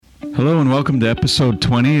Hello and welcome to episode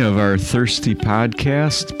 20 of our Thirsty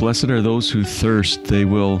podcast. Blessed are those who thirst, they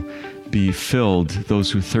will be filled. Those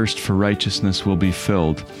who thirst for righteousness will be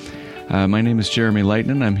filled. My name is Jeremy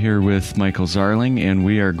Lightnin. I'm here with Michael Zarling, and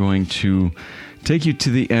we are going to take you to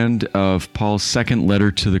the end of Paul's second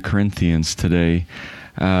letter to the Corinthians today.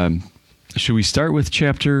 Should we start with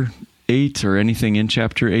chapter 8 or anything in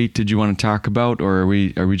chapter 8 did you want to talk about, or are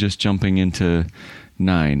we just jumping into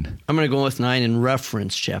 9? I'm going to go with 9 and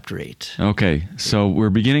reference chapter 8. Okay, so we're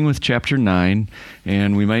beginning with chapter 9,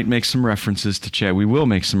 and we might make some references to we will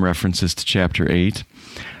make some references to chapter 8.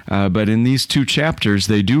 But in these two chapters,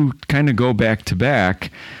 they do kind of go back to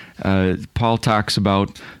back. Paul talks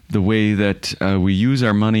about the way that we use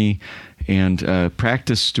our money and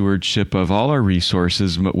practice stewardship of all our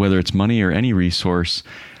resources, whether it's money or any resource,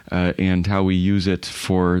 and how we use it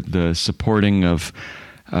for the supporting of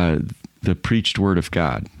the preached word of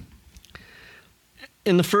God.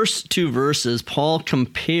 In the first two verses, Paul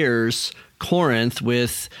compares Corinth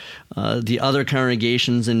with the other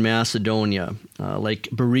congregations in Macedonia, like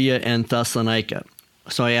Berea and Thessalonica.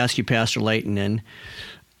 So I ask you, Pastor Lightnin,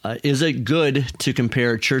 is it good to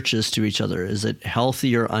compare churches to each other? Is it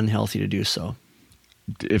healthy or unhealthy to do so?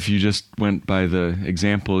 If you just went by the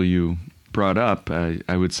example you brought up,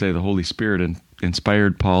 I would say the Holy Spirit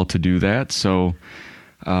inspired Paul to do that. So,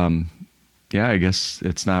 yeah, I guess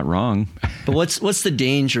it's not wrong. But what's the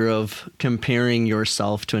danger of comparing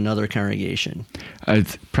yourself to another congregation?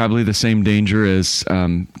 Probably the same danger as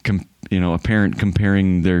a parent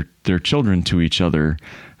comparing their children to each other,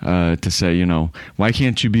 to say, why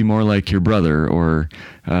can't you be more like your brother, or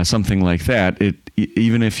something like that.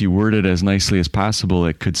 Even if you word it as nicely as possible,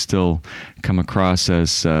 it could still come across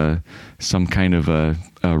as some kind of a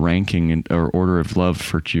ranking or order of love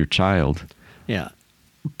for your child. Yeah.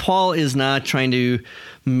 Paul is not trying to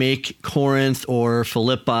make Corinth or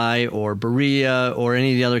Philippi or Berea or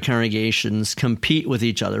any of the other congregations compete with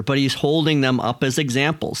each other, but he's holding them up as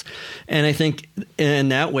examples. And I think in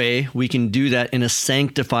that way, we can do that in a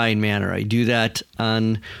sanctified manner. I do that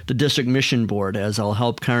on the district mission board, as I'll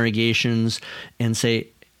help congregations and say,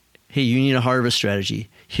 hey, you need a harvest strategy.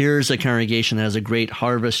 Here's a congregation that has a great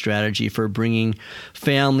harvest strategy for bringing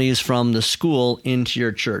families from the school into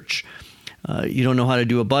your church. You don't know how to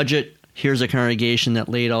do a budget. Here's a congregation that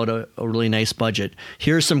laid out a really nice budget.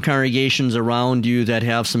 Here's some congregations around you that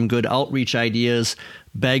have some good outreach ideas.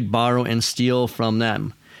 Beg, borrow, and steal from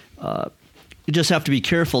them. You just have to be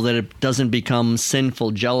careful that it doesn't become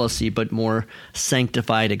sinful jealousy, but more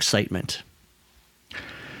sanctified excitement.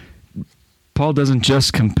 Paul doesn't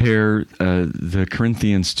just compare the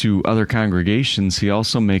Corinthians to other congregations. He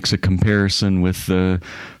also makes a comparison with the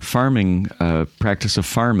farming practice of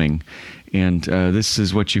farming. And this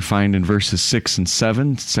is what you find in verses 6 and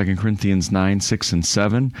 7, 2 Corinthians 9, 6 and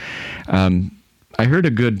 7. I heard a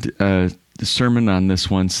good sermon on this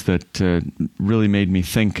once that really made me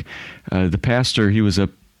think. The pastor, he was a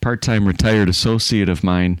part-time retired associate of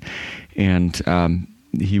mine, and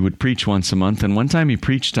he would preach once a month. And one time he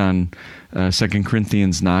preached on 2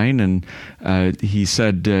 Corinthians 9, and he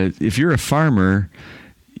said, if you're a farmer,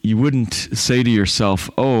 you wouldn't say to yourself,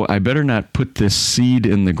 oh, I better not put this seed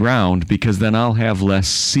in the ground because then I'll have less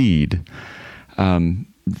seed.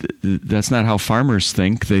 That's not how farmers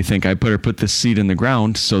think. They think, I better put this seed in the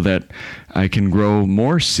ground so that I can grow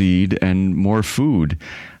more seed and more food.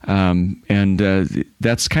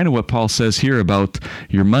 That's kind of what Paul says here about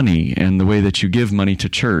your money and the way that you give money to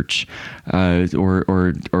church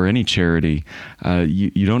or any charity.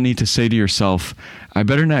 You don't need to say to yourself, I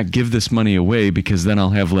better not give this money away because then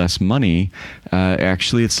I'll have less money.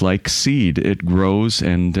 Actually, it's like seed. It grows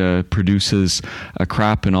and produces a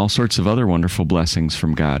crop and all sorts of other wonderful blessings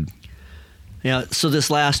from God. Yeah, so this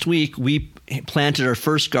last week, we planted our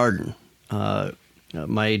first garden.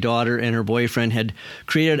 My daughter and her boyfriend had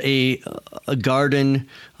created a garden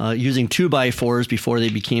using 2x4s before they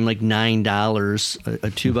became like $9 a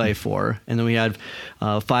 2x4. And then we had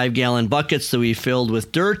 5-gallon buckets that we filled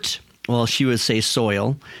with dirt. Well, she would say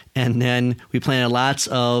soil. And then we planted lots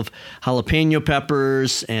of jalapeno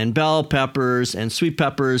peppers and bell peppers and sweet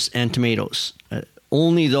peppers and tomatoes.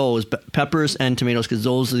 Only those, peppers and tomatoes, because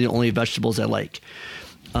those are the only vegetables I like.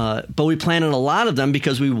 But we planted a lot of them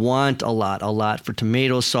because we want a lot for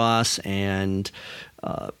tomato sauce and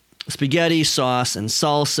spaghetti sauce and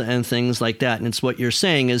salsa and things like that. And it's what you're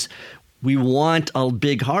saying is we want a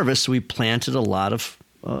big harvest, so we planted a lot of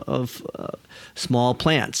small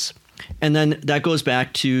plants. And then that goes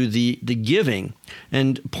back to the giving.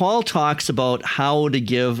 And Paul talks about how to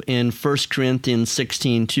give in 1 Corinthians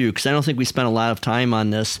 16 too, because I don't think we spent a lot of time on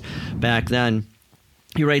this back then.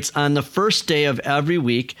 He writes, on the first day of every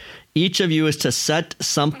week, each of you is to set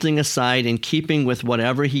something aside in keeping with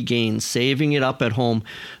whatever he gains, saving it up at home,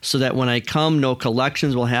 so that when I come, no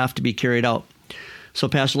collections will have to be carried out. So,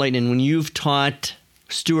 Pastor Leighton, when you've taught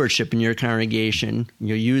stewardship in your congregation,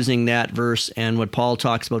 you're using that verse and what Paul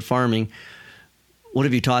talks about farming, what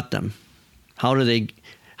have you taught them? How do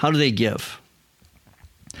they give?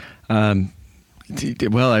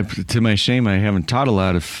 Well, to my shame, I haven't taught a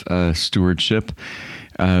lot of stewardship,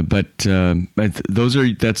 but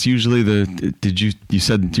that's usually you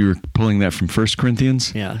said that you were pulling that from 1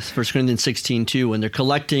 Corinthians? Yeah, 1 Corinthians 16:2, when they're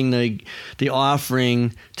collecting the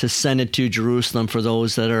offering to send it to Jerusalem for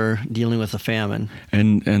those that are dealing with a famine.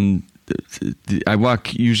 And I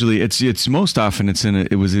walk usually. It's most often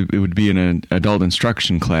it would be in an adult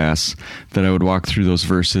instruction class that I would walk through those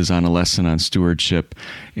verses on a lesson on stewardship,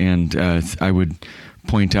 and I would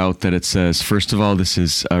point out that it says, first of all, this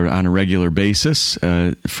is on a regular basis.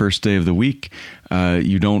 First day of the week,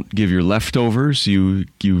 you don't give your leftovers. You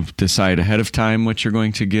decide ahead of time what you're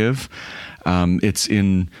going to give. It's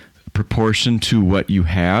in proportion to what you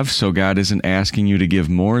have. So God isn't asking you to give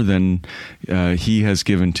more than He has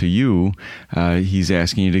given to you. He's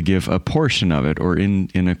asking you to give a portion of it, or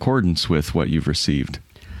in accordance with what you've received.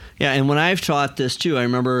 Yeah, and when I've taught this too, I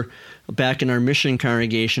remember back in our mission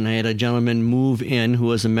congregation, I had a gentleman move in who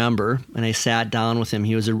was a member, and I sat down with him.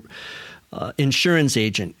 He was a insurance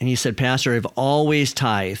agent, and he said, Pastor, I've always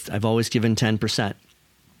tithed. I've always given 10%.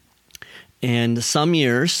 And some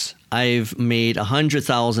years I've made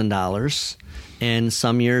 $100,000, and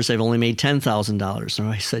some years I've only made $10,000. And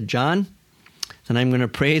I said, John, then I'm going to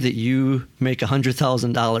pray that you make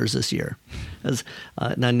 $100,000 this year.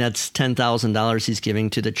 Then that's $10,000 he's giving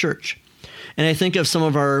to the church. And I think of some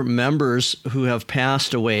of our members who have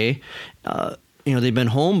passed away. They've been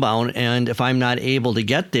homebound, and if I'm not able to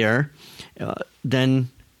get there, then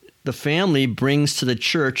the family brings to the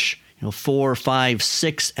church 4, 5,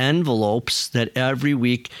 6 envelopes that every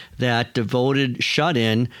week that devoted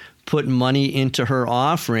shut-in put money into her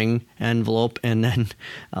offering envelope, and then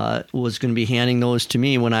was going to be handing those to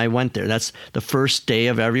me when I went there. That's the first day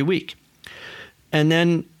of every week. And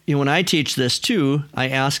then when I teach this too, I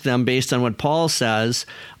ask them, based on what Paul says,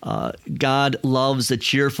 God loves a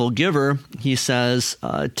cheerful giver. He says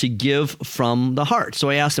to give from the heart. So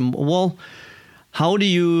I asked them, well, how do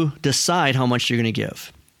you decide how much you're going to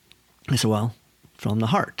give? I said, well, from the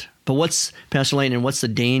heart. But Pastor Leighton, what's the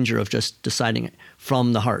danger of just deciding it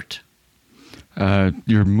from the heart?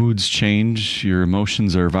 Your moods change. Your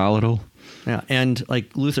emotions are volatile. Yeah, and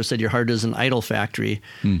like Luther said, your heart is an idol factory.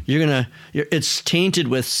 It's tainted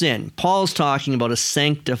with sin. Paul's talking about a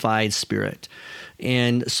sanctified spirit.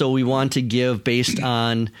 And so we want to give based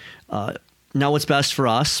on not what's best for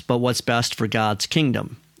us, but what's best for God's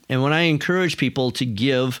kingdom. And when I encourage people to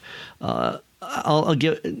give, I'll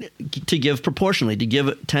give proportionally, to give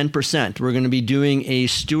 10%. We're going to be doing a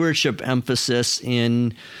stewardship emphasis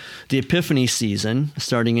in the Epiphany season,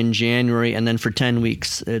 starting in January, and then for 10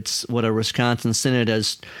 weeks. It's what a Wisconsin Synod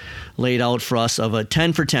has laid out for us of a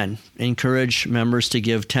 10 for 10. Encourage members to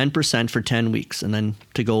give 10% for 10 weeks, and then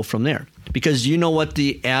to go from there. Because you know what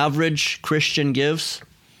the average Christian gives?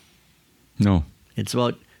 No. It's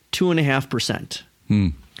about 2.5%.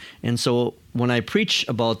 And so when I preach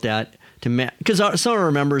about that, because some of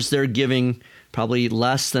our members, they're giving probably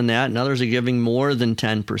less than that, and others are giving more than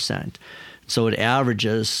 10%. So it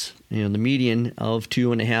averages, the median of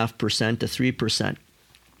 2.5% to 3%.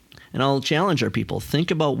 And I'll challenge our people,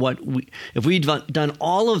 think about if we'd done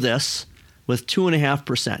all of this with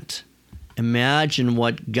 2.5%, imagine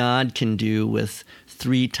what God can do with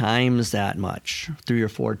 3 times that much, 3 or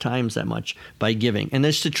 4 times that much by giving. And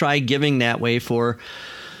that's to try giving that way for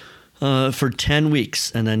 10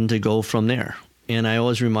 weeks and then to go from there. And I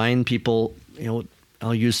always remind people,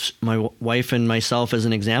 I'll use my wife and myself as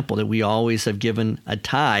an example, that we always have given a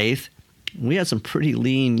tithe. We had some pretty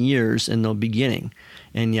lean years in the beginning,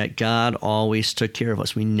 and yet God always took care of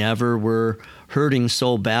us. We never were hurting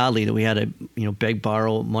so badly that we had to beg,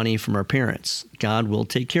 borrow money from our parents. God will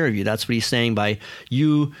take care of you. That's what he's saying by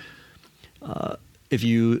you. If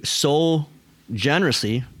you sow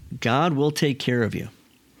generously, God will take care of you.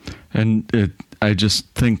 And I just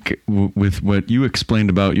think with what you explained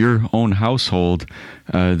about your own household,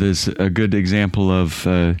 there's a good example of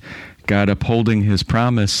God upholding his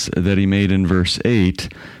promise that he made in verse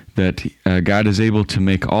 8, that God is able to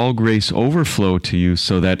make all grace overflow to you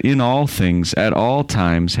so that in all things, at all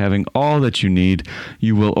times, having all that you need,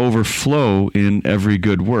 you will overflow in every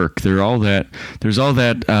good work. There's all that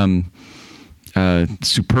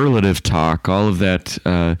superlative talk, all of that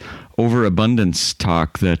overabundance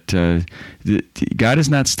talk, that God is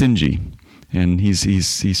not stingy. And he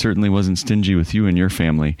certainly wasn't stingy with you and your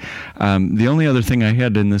family. The only other thing I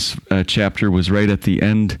had in this chapter was right at the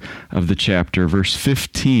end of the chapter, verse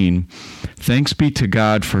 15. Thanks be to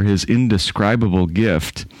God for his indescribable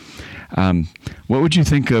gift. What would you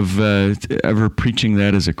think of ever preaching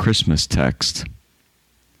that as a Christmas text?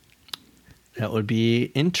 That would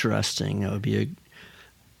be interesting. That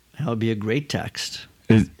would be a great text.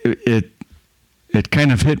 It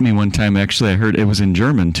kind of hit me one time, actually. I heard it was in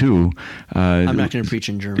German, too. I'm not going to preach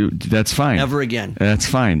in German. That's fine. Ever again. That's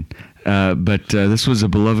fine. But this was a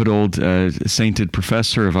beloved old sainted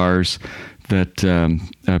professor of ours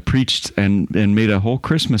that preached and made a whole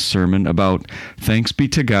Christmas sermon about thanks be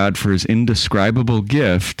to God for his indescribable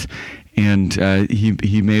gift, and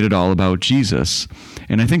he made it all about Jesus.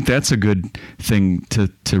 And I think that's a good thing to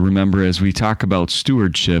remember as we talk about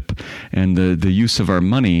stewardship and the use of our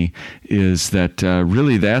money, is that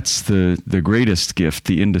really that's the greatest gift.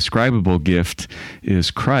 The indescribable gift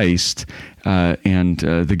is Christ, and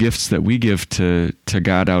the gifts that we give to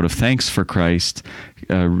God out of thanks for Christ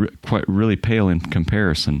quite really pale in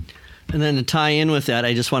comparison. And then to tie in with that,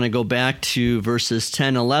 I just want to go back to verses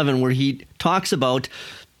 10, 11, where he talks about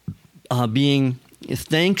being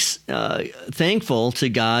thankful to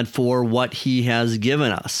God for what he has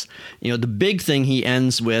given us. You know, the big thing he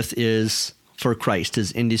ends with is for Christ,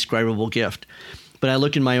 his indescribable gift. But I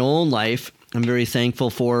look in my own life, I'm very thankful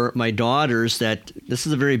for my daughters, that this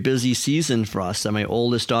is a very busy season for us. My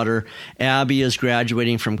oldest daughter, Abby, is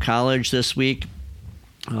graduating from college this week.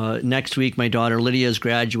 Next week, my daughter Lydia is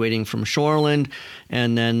graduating from Shoreland.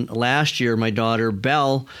 And then last year, my daughter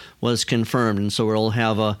Belle was confirmed. And so we'll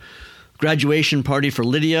have a graduation party for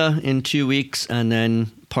Lydia in 2 weeks, and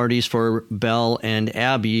then parties for Belle and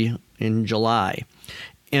Abby in July.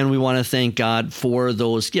 And we want to thank God for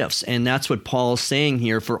those gifts. And that's what Paul's saying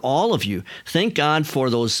here for all of you. Thank God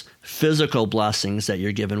for those physical blessings that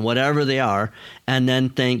you're given, whatever they are, and then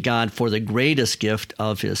thank God for the greatest gift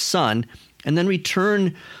of his Son. And then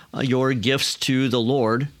return your gifts to the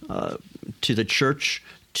Lord, to the church,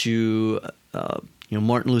 to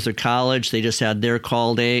Martin Luther College. They just had their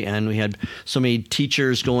call day, and we had so many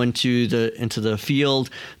teachers go into the field.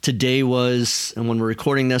 Today was, and when we're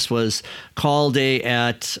recording this, was call day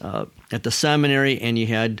at the seminary, and you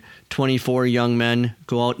had 24 young men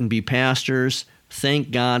go out and be pastors. Thank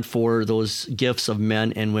God for those gifts of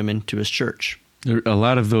men and women to his church. A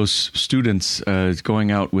lot of those students going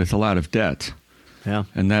out with a lot of debt. Yeah.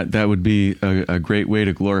 And that would be a great way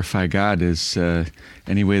to glorify God, is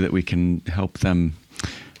any way that we can help them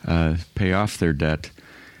pay off their debt.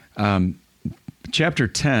 Chapter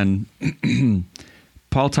 10,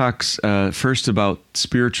 Paul talks first about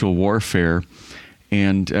spiritual warfare.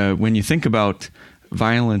 And when you think about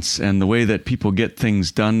violence and the way that people get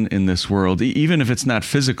things done in this world, even if it's not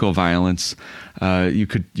physical violence, you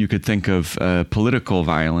could think of political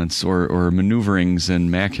violence or maneuverings and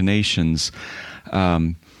machinations.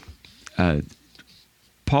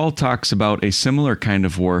 Paul talks about a similar kind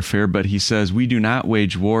of warfare, but he says we do not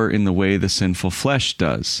wage war in the way the sinful flesh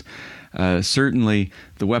does. Certainly,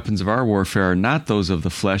 the weapons of our warfare are not those of the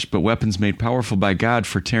flesh, but weapons made powerful by God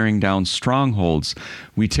for tearing down strongholds.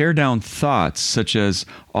 We tear down thoughts, such as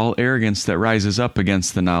all arrogance that rises up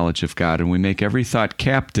against the knowledge of God, and we make every thought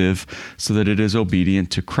captive so that it is obedient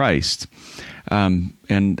to Christ.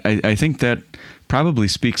 And I think that probably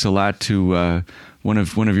speaks a lot to one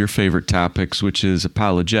of your favorite topics, which is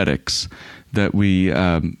apologetics, that we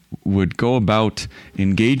would go about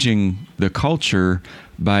engaging the culture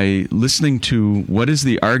by listening to what is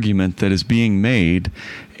the argument that is being made,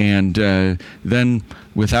 and then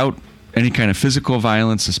without any kind of physical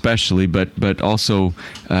violence especially, but also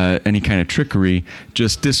any kind of trickery,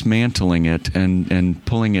 just dismantling it and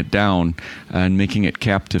pulling it down and making it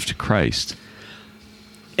captive to Christ.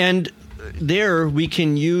 And there we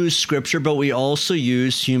can use Scripture, but we also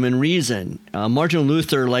use human reason. Martin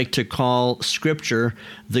Luther liked to call Scripture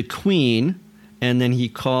the queen, and then he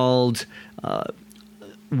called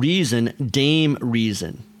reason Dame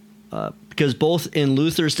Reason. Because both in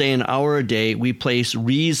Luther's day and our day, we place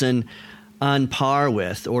reason on par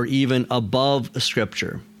with or even above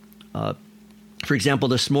Scripture. For example,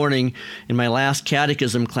 this morning in my last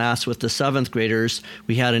catechism class with the 7th graders,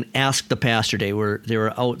 we had an Ask the Pastor Day where they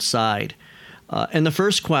were outside. And the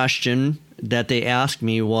first question that they asked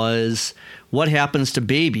me was, what happens to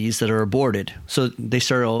babies that are aborted? So they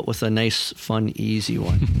started out with a nice, fun, easy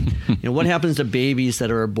one. What happens to babies that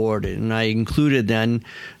are aborted? And I included then,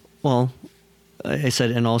 well, I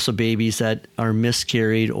said, and also babies that are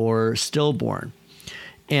miscarried or stillborn.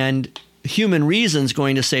 And human reason's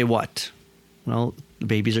going to say what? Well, the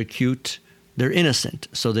babies are cute, they're innocent,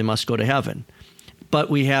 so they must go to heaven. But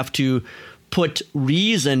we have to put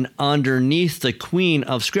reason underneath the queen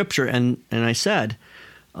of Scripture. And I said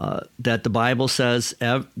that the Bible says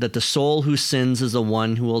that the soul who sins is the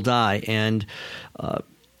one who will die. And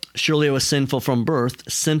surely I was sinful from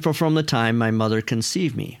birth, sinful from the time my mother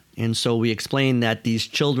conceived me. And so we explain that these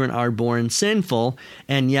children are born sinful,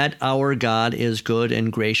 and yet our God is good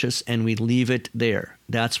and gracious, and we leave it there.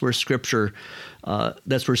 That's where Scripture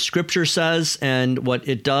says and what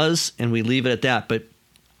it does, and we leave it at that. But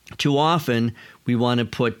too often we want to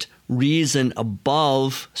put reason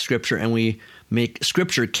above Scripture, and we make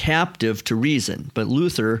Scripture captive to reason. But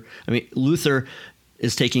Luther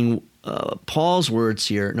is taking Paul's words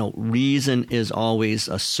here. No, reason is always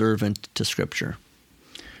a servant to Scripture.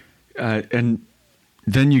 And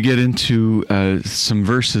then you get into some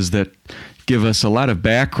verses that give us a lot of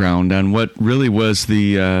background on what really was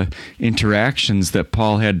the interactions that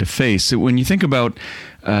Paul had to face. When you think about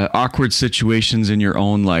awkward situations in your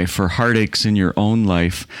own life or heartaches in your own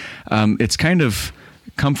life, it's kind of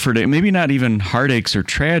comforting, maybe not even heartaches or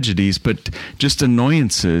tragedies, but just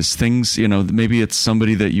annoyances, things, maybe it's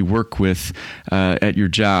somebody that you work with at your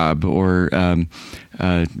job, or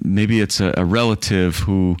maybe it's a relative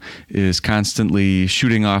who is constantly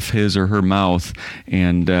shooting off his or her mouth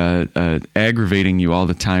and aggravating you all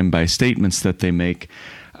the time by statements that they make.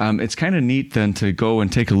 It's kind of neat then to go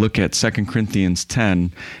and take a look at 2 Corinthians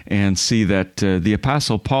 10 and see that the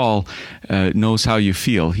Apostle Paul knows how you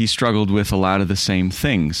feel. He struggled with a lot of the same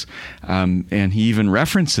things. And he even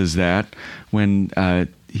references that when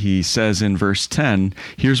he says in verse 10,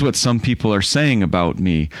 here's what some people are saying about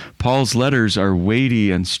me. Paul's letters are weighty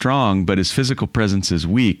and strong, but his physical presence is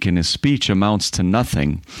weak and his speech amounts to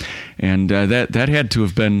nothing. And that had to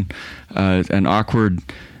have been an awkward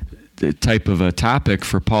type of a topic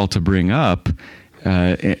for Paul to bring up,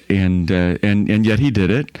 and yet he did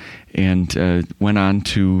it, and went on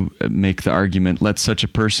to make the argument, let such a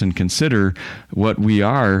person consider what we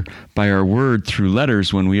are by our word through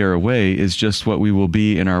letters when we are away is just what we will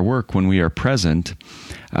be in our work when we are present.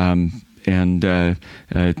 He had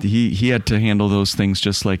to handle those things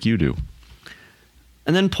just like you do.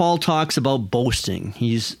 And then Paul talks about boasting.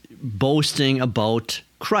 He's boasting about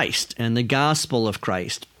Christ and the gospel of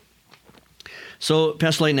Christ. So,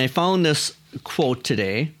 Pastor Layton, I found this quote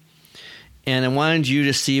today, and I wanted you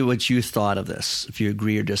to see what you thought of this, if you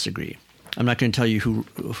agree or disagree. I'm not going to tell you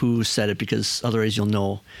who said it, because otherwise you'll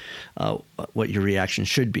know what your reaction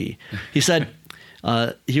should be. He said,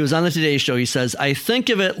 he was on the Today Show, he says, I think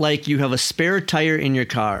of it like you have a spare tire in your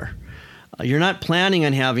car. You're not planning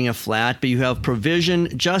on having a flat, but you have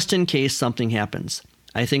provision just in case something happens.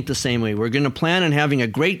 I think the same way. We're going to plan on having a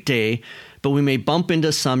great day, but we may bump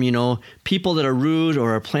into some, people that are rude,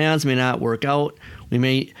 or our plans may not work out. We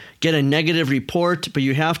may get a negative report, but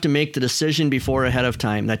you have to make the decision before ahead of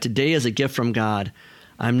time that today is a gift from God.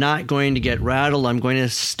 I'm not going to get rattled. I'm going to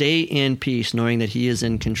stay in peace, knowing that He is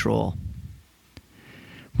in control.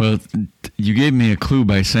 Well, you gave me a clue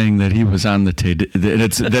by saying that he was on that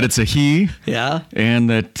it's a he, yeah, and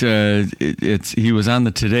that he was on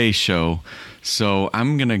the Today Show. So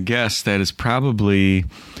I'm going to guess that is probably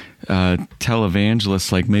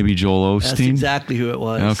televangelists like maybe Joel Osteen. That's exactly who it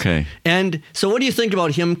was. Okay. And so what do you think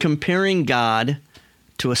about him comparing God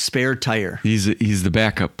to a spare tire? He's the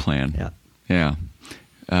backup plan. Yeah.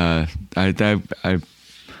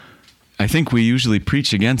 I think we usually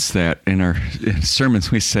preach against that in our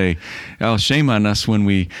sermons. We say, oh, shame on us when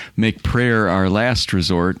we make prayer our last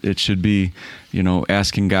resort. It should be,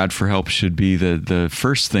 asking God for help should be the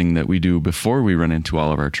first thing that we do before we run into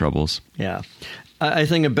all of our troubles. Yeah. I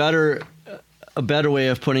think a better way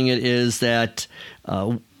of putting it is that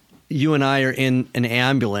you and I are in an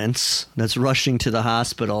ambulance that's rushing to the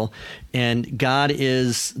hospital, and God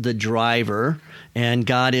is the driver, and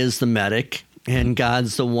God is the medic, and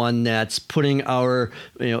God's the one that's putting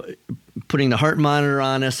putting the heart monitor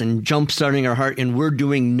on us and jump-starting our heart, and we're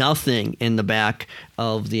doing nothing in the back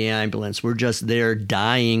of the ambulance. We're just there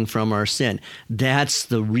dying from our sin. That's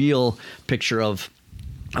the real picture of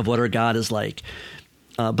what our God is like.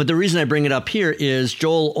 But the reason I bring it up here is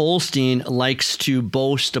Joel Osteen likes to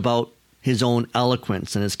boast about his own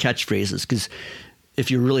eloquence and his catchphrases, because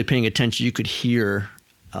if you're really paying attention, you could hear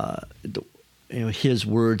his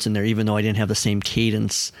words in there, even though I didn't have the same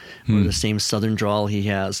cadence or the same Southern drawl he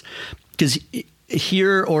has. Because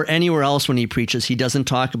here or anywhere else when he preaches, he doesn't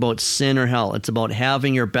talk about sin or hell. It's about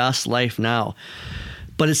having your best life now.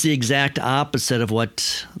 But it's the exact opposite of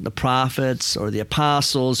what the prophets or the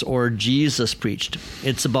apostles or Jesus preached.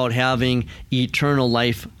 It's about having eternal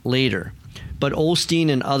life later. But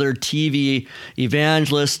Osteen and other TV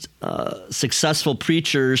evangelists, successful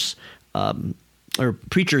preachers, or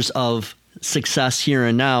preachers of success here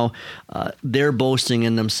and now, they're boasting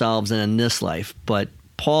in themselves and in this life. But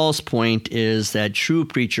Paul's point is that true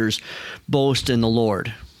preachers boast in the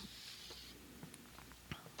Lord.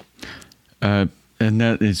 And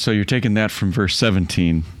that is, so you're taking that from verse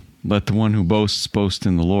 17. Let the one who boasts boast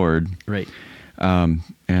in the Lord. Right. Well,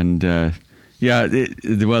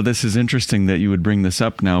 this is interesting that you would bring this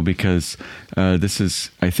up now, because this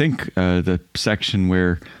is, I think, the section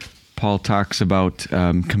where Paul talks about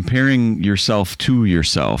comparing yourself to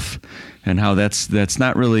yourself, and how that's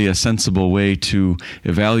not really a sensible way to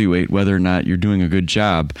evaluate whether or not you're doing a good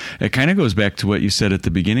job. It kind of goes back to what you said at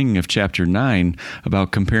the beginning of chapter 9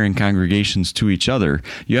 about comparing congregations to each other.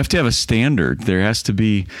 You have to have a standard. There has to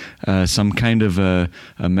be some kind of a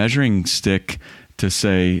measuring stick to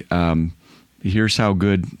say, here's how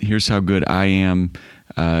good I am,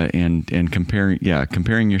 and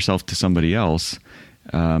comparing yourself to somebody else.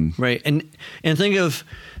 Right, and think of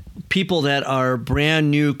people that are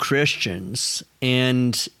brand new Christians,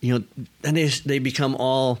 and then they become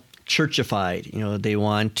all churchified. They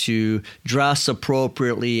want to dress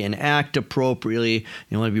appropriately and act appropriately.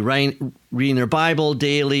 They want to be reading their Bible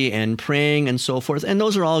daily and praying and so forth. And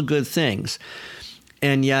those are all good things.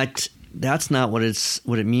 And yet, that's not what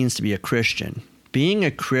it means to be a Christian. Being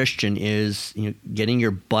a Christian is getting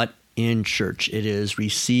your butt in church. It is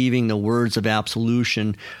receiving the words of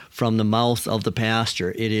absolution from the mouth of the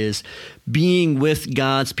pastor. It is being with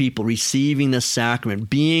God's people, receiving the sacrament,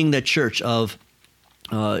 being the church of,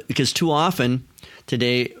 because too often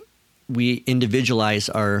today we individualize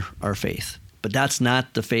our faith. But that's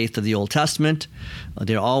not the faith of the Old Testament.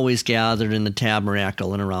 They're always gathered in the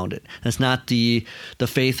tabernacle and around it. That's not the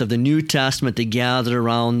faith of the New Testament. They gathered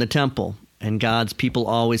around the temple, and God's people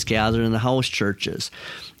always gathered in the house churches.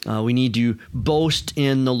 We need to boast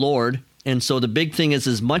in the Lord. And so the big thing is,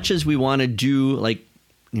 as much as we want to do, like,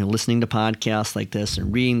 listening to podcasts like this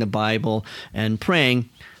and reading the Bible and praying,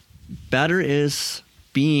 better is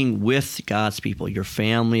being with God's people, your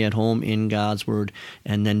family at home in God's Word,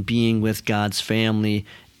 and then being with God's family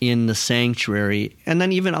in the sanctuary, and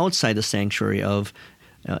then even outside the sanctuary of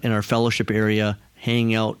in our fellowship area,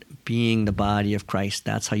 hanging out, being the body of Christ.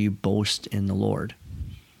 That's how you boast in the Lord.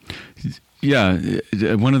 Yeah,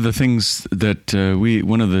 one of the things that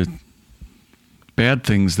one of the bad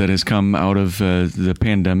things that has come out of the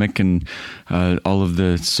pandemic and all of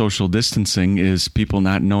the social distancing is people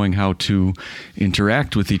not knowing how to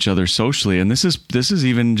interact with each other socially. And this is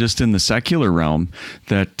even just in the secular realm,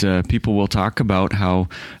 that people will talk about how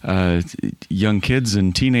young kids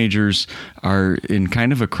and teenagers are in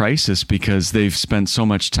kind of a crisis because they've spent so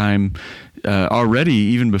much time already,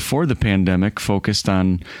 even before the pandemic, focused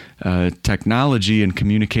on technology and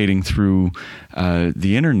communicating through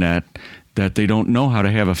the internet, that they don't know how to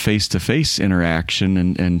have a face-to-face interaction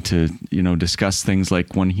and to discuss things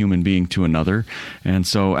like one human being to another. And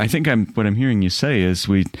so I think what I'm hearing you say is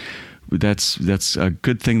that's a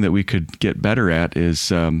good thing that we could get better at,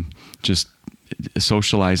 is just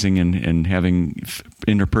socializing and having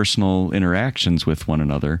interpersonal interactions with one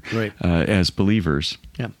another, right, as believers.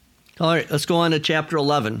 Yeah. All right, let's go on to chapter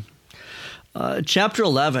 11. Chapter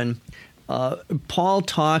 11, Paul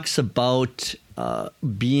talks about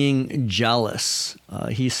being jealous.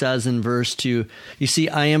 He says in verse 2, you see,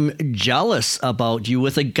 I am jealous about you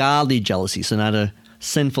with a godly jealousy, so not a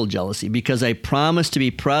sinful jealousy, because I promised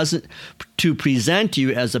to present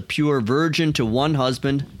you as a pure virgin to one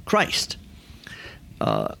husband, Christ.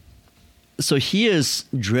 So he is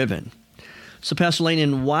driven. So Pastor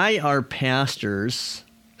Langdon, why are pastors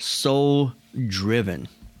so driven?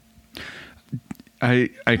 I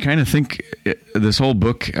kind of think this whole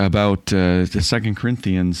book about the 2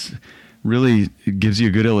 Corinthians really gives you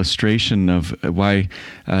a good illustration of why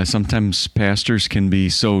sometimes pastors can be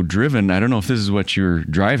so driven. I don't know if this is what you're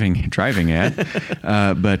driving at,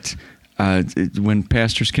 but when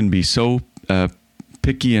pastors can be so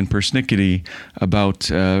picky and persnickety about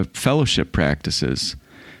fellowship practices,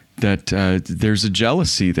 that there's a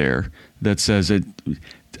jealousy there that says,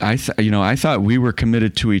 I thought we were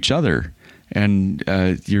committed to each other. And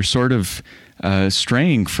you're sort of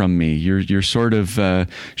straying from me. You're sort of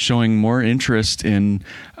showing more interest in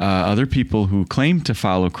other people who claim to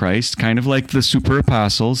follow Christ, kind of like the super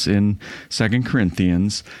apostles in 2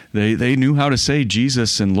 Corinthians. They knew how to say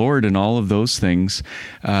Jesus and Lord and all of those things,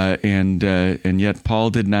 and yet Paul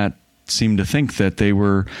did not seemed to think that they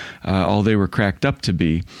were all they were cracked up to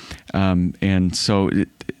be. And so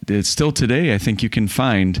it's still today, I think you can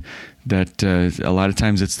find that a lot of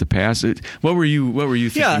times it's the past. What were you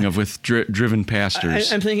thinking of with driven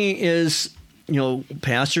pastors? I'm thinking is,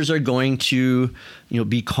 pastors are going to,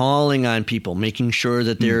 be calling on people, making sure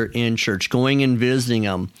that they're in church, going and visiting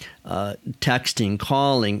them, texting,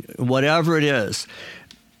 calling, whatever it is.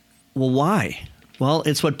 Well, why? Well,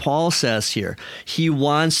 it's what Paul says here.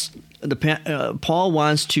 Paul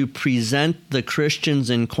wants to present the Christians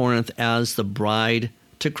in Corinth as the bride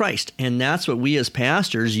to Christ. And that's what we as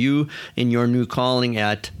pastors, you in your new calling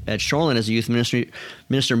at Shoreland as a youth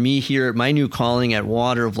minister, me here at my new calling at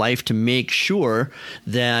Water of Life, to make sure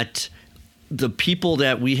that the people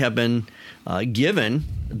that we have been given,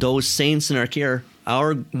 those saints in our care,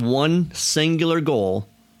 our one singular goal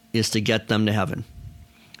is to get them to heaven,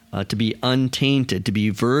 to be untainted, to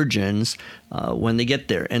be virgins when they get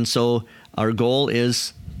there. And so our goal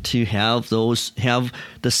is to have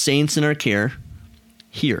the saints in our care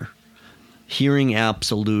hearing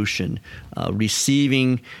absolution,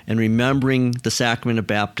 receiving and remembering the sacrament of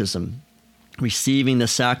baptism, receiving the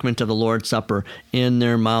sacrament of the Lord's Supper in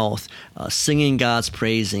their mouth, singing God's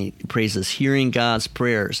praises, hearing God's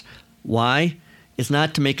prayers. Why? It's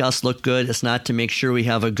not to make us look good. It's not to make sure we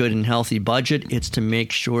have a good and healthy budget. It's to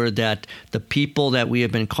make sure that the people that we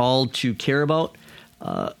have been called to care about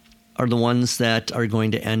are the ones that are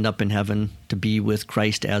going to end up in heaven to be with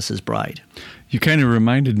Christ as his bride. You kind of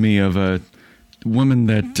reminded me of a woman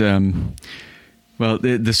that,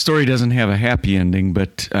 the story doesn't have a happy ending,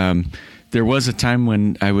 but there was a time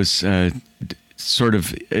when I was sort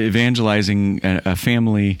of evangelizing a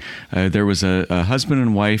family. There was a husband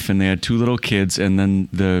and wife, and they had 2 little kids, and then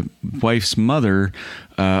the wife's mother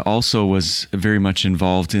also was very much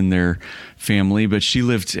involved in their family, but she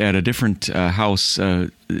lived at a different house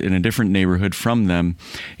in a different neighborhood from them,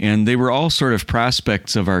 and they were all sort of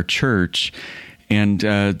prospects of our church. And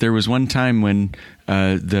there was one time when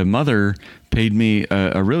the mother paid me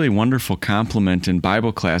a really wonderful compliment in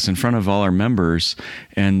Bible class in front of all our members,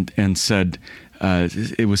 and said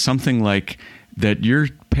it was something like that your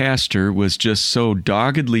pastor was just so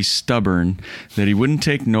doggedly stubborn that he wouldn't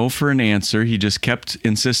take no for an answer. He just kept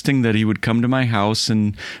insisting that he would come to my house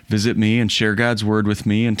and visit me and share God's word with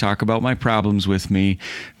me and talk about my problems with me.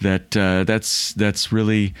 That's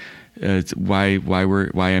really why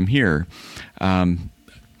I'm here.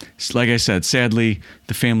 Like I said, sadly,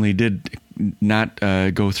 the family did not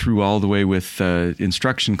go through all the way with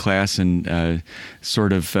instruction class and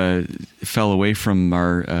sort of fell away from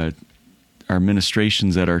our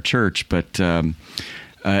ministrations at our church. But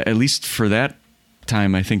at least for that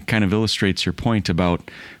time, I think kind of illustrates your point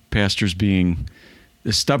about pastors being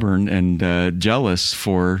stubborn and jealous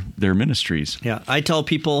for their ministries. Yeah, I tell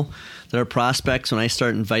people that are prospects when I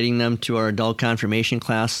start inviting them to our adult confirmation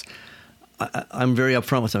class, I'm very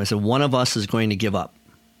upfront with them. I said, one of us is going to give up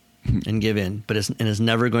and give in, but it's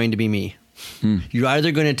never going to be me. You're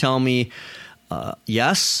either going to tell me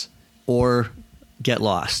yes or get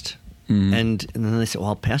lost. And then they said,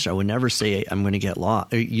 well, Pastor, I would never say I'm going to get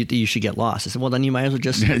lost. You should get lost. I said, well, then you might as well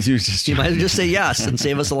just say yes and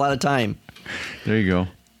save us a lot of time. There you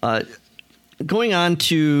go. Going on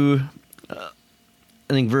to, I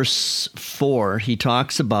think, verse 4, he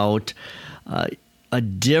talks about a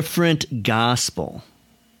different gospel.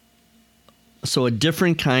 So a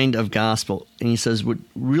different kind of gospel. And he says would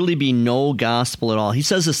really be no gospel at all. He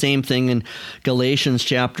says the same thing in Galatians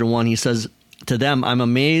chapter 1. He says to them, I'm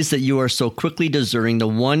amazed that you are so quickly deserting the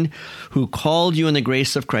one who called you in the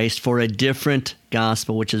grace of Christ for a different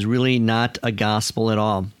gospel, which is really not a gospel at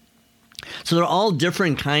all. So there are all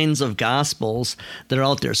different kinds of gospels that are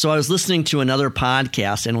out there. So I was listening to another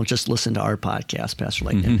podcast, and we'll just listen to our podcast, Pastor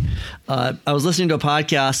Lightning. I was listening to a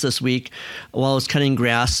podcast this week while I was cutting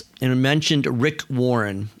grass, and it mentioned Rick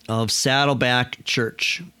Warren of Saddleback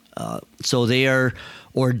Church. So they are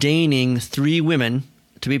ordaining 3 women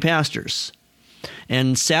to be pastors.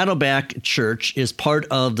 And Saddleback Church is part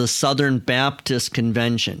of the Southern Baptist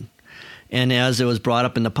Convention. And as it was brought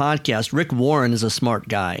up in the podcast, Rick Warren is a smart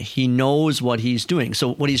guy. He knows what he's doing.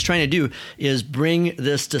 So what he's trying to do is bring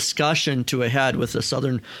this discussion to a head with the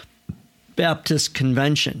Southern Baptist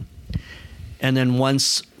Convention. And then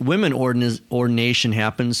once women ordination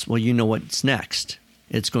happens, well, you know what's next.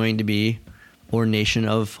 It's going to be ordination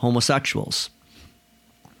of homosexuals.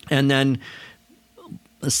 And then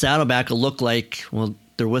Saddleback will look like, well,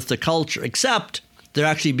 they're with the culture, except they're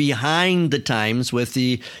actually behind the times with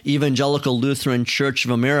the Evangelical Lutheran Church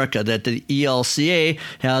of America, that the ELCA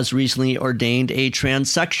has recently ordained a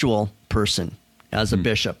transsexual person as a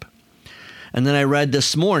bishop. And then I read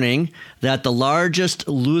this morning that the largest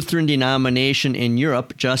Lutheran denomination in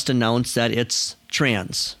Europe just announced that it's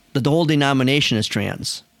trans, that the whole denomination is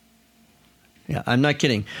trans. Yeah, I'm not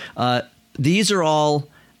kidding. These are all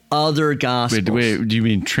other gospels. Wait, do you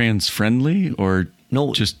mean trans-friendly or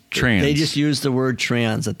no, just trans? They just use the word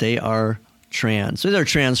trans, that they are trans. So they're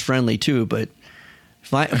trans-friendly too, but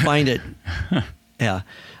find it. Yeah.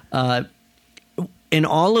 In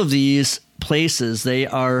all of these places, they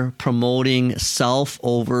are promoting self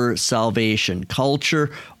over salvation, culture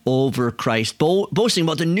over Christ, boasting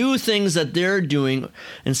about the new things that they're doing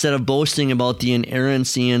instead of boasting about the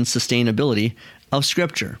inerrancy and sustainability of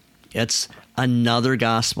Scripture. It's another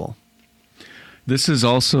gospel. This is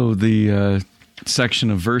also the section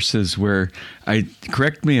of verses where,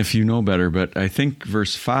 correct me if you know better, but I think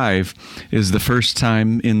verse 5 is the first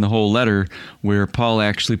time in the whole letter where Paul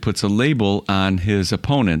actually puts a label on his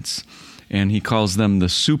opponents, and he calls them the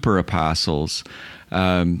super apostles.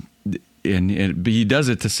 And he does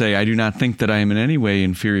it to say, I do not think that I am in any way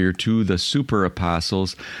inferior to the super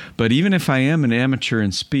apostles, but even if I am an amateur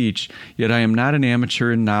in speech, yet I am not an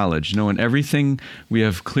amateur in knowledge. No, in everything we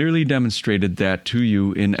have clearly demonstrated that to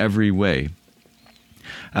you in every way.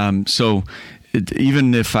 So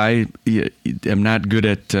even if I am not good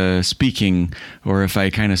at speaking, or if I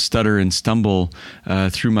kind of stutter and stumble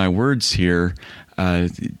through my words here,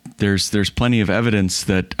 there's plenty of evidence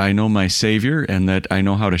that I know my Savior and that I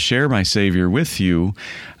know how to share my Savior with you,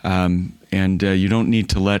 and you don't need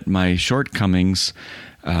to let my shortcomings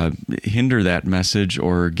hinder that message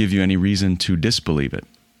or give you any reason to disbelieve it.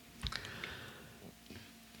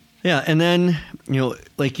 Yeah, and then,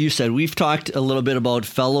 like you said, we've talked a little bit about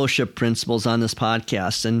fellowship principles on this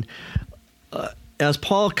podcast, and as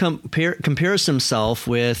Paul compares himself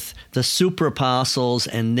with the super apostles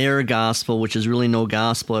and their gospel, which is really no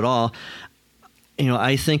gospel at all,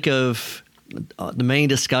 I think of the many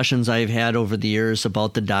discussions I've had over the years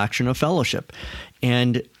about the doctrine of fellowship.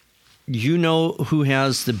 And you know who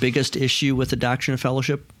has the biggest issue with the doctrine of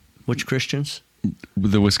fellowship? Which Christians?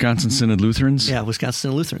 The Wisconsin Synod Lutherans? Yeah, Wisconsin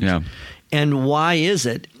Synod Lutherans. Yeah. And why is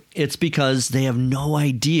it? It's because they have no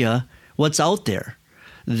idea what's out there.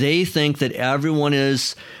 They think that everyone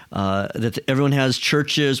has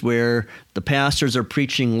churches where the pastors are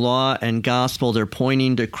preaching law and gospel, they're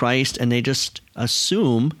pointing to Christ, and they just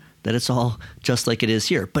assume that it's all just like it is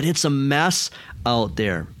here. But it's a mess out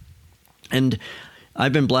there. And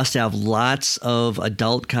I've been blessed to have lots of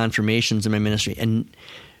adult confirmations in my ministry, and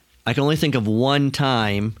I can only think of one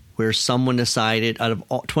time where someone decided, out of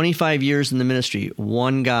 25 years in the ministry,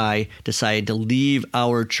 one guy decided to leave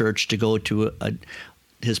our church to go to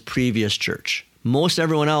his previous church. Most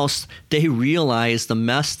everyone else, they realize the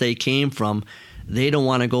mess they came from. They don't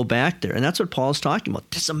want to go back there. And that's what Paul's talking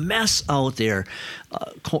about. There's a mess out there.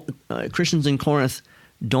 Christians in Corinth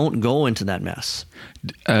don't go into that mess.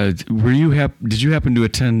 Did you happen to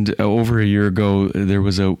attend over a year ago? There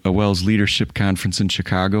was a WELS leadership conference in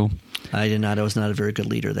Chicago. I did not. I was not a very good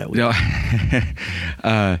leader that week.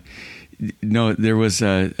 No, there was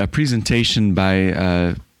a presentation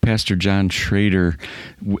by Pastor John Schrader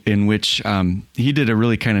in which he did a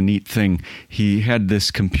really kind of neat thing. He had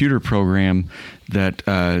this computer program that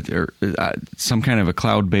some kind of a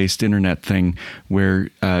cloud-based internet thing where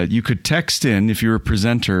you could text in if you were a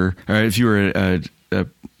presenter or if you were a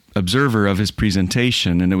observer of his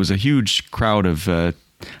presentation, and it was a huge crowd of I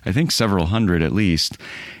think several hundred at least.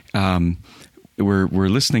 We're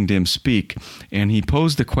listening to him speak, and he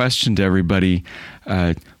posed the question to everybody: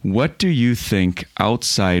 what do you think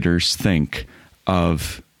outsiders think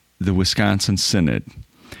of the Wisconsin Synod?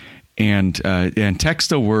 And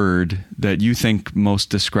text a word that you think most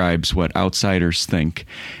describes what outsiders think.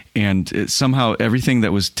 And somehow everything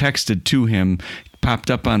that was texted to him popped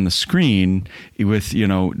up on the screen with,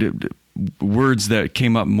 words that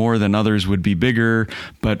came up more than others would be bigger,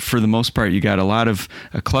 but for the most part, you got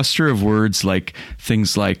a cluster of words like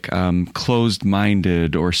things like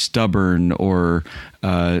closed-minded or stubborn or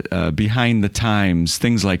behind the times,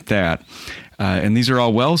 things like that. And these are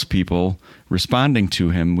all WELS people responding to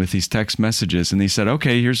him with these text messages. And he said,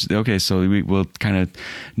 so we'll kind of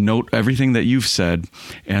note everything that you've said.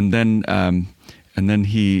 And then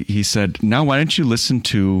he said, now why don't you listen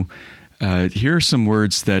to here are some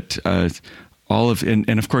words that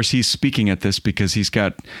and of course he's speaking at this because he's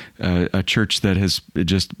got a church that has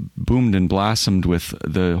just boomed and blossomed with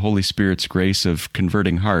the Holy Spirit's grace of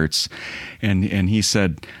converting hearts. And he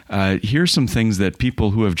said, here's some things that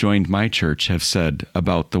people who have joined my church have said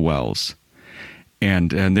about the WELS.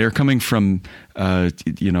 And they're coming from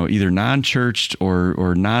either non-churched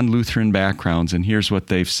or non-Lutheran backgrounds, and here's what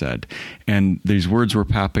they've said. And these words were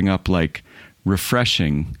popping up like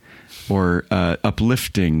refreshing or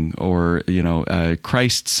uplifting or,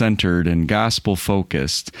 Christ-centered and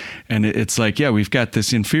gospel-focused. And it's like, yeah, we've got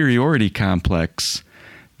this inferiority complex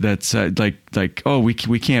that's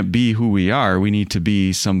we can't be who we are. We need to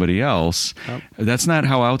be somebody else. Yep. That's not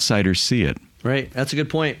how outsiders see it. Right. That's a good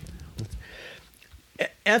point.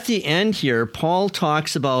 At the end here, Paul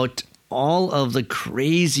talks about all of the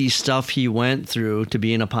crazy stuff he went through to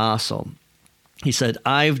be an apostle. He said,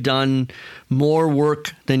 I've done more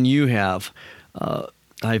work than you have.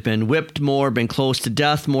 I've been whipped more, been close to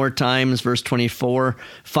death more times. Verse 24,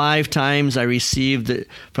 5 times I received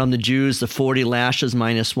from the Jews the 40 lashes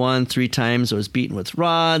minus 1. 3 times I was beaten with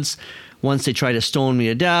rods. Once they tried to stone me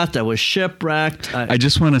to death. I was shipwrecked. I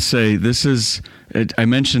just want to say I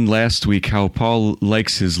mentioned last week how Paul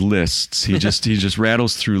likes his lists. He just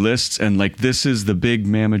rattles through lists, and this is the big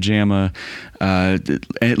mamma jamma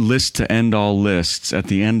list to end all lists. At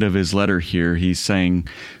the end of his letter here, he's saying,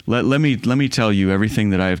 "Let me tell you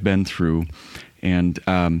everything that I have been through." And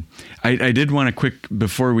I did want to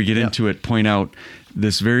before we get into it, point out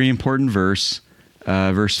this very important verse,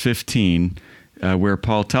 verse 15. Where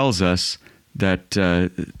Paul tells us that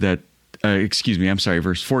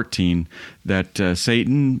verse 14, that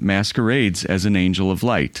Satan masquerades as an angel of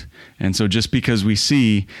light. And so just because we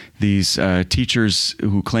see these teachers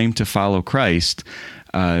who claim to follow Christ,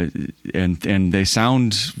 and they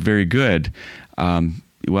sound very good,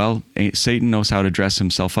 Satan knows how to dress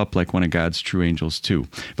himself up like one of God's true angels too.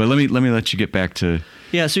 But let me let you get back to...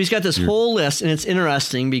 Yeah, so he's got this whole list, and it's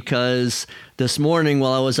interesting because this morning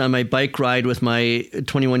while I was on my bike ride with my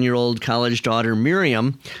 21-year-old college daughter,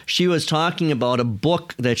 Miriam, she was talking about a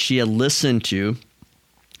book that she had listened to,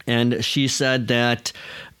 and she said that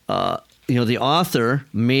the author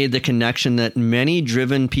made the connection that many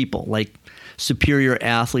driven people, like superior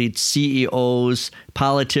athletes, CEOs,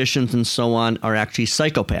 politicians, and so on, are actually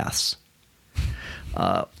psychopaths.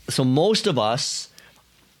 So most of us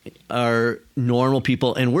are normal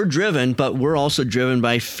people, and we're driven, but we're also driven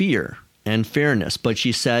by fear and fairness. But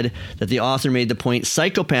she said that the author made the point,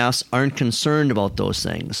 psychopaths aren't concerned about those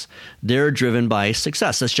things. They're driven by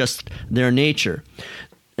success. That's just their nature.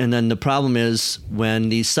 And then the problem is when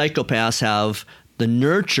these psychopaths have the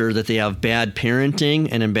nurture that they have bad parenting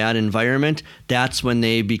and a bad environment, that's when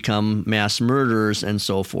they become mass murderers and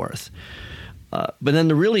so forth. But then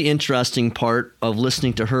the really interesting part of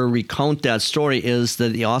listening to her recount that story is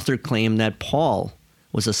that the author claimed that Paul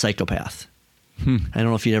was a psychopath. I don't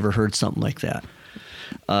know if you'd ever heard something like that.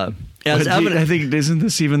 I think, isn't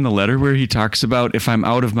this even the letter where he talks about if I'm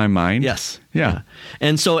out of my mind? Yes. Yeah.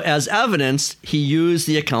 And so as evidence, he used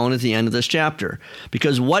the account at the end of this chapter.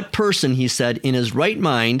 Because what person, he said, in his right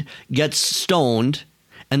mind gets stoned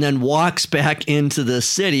and then walks back into the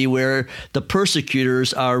city where the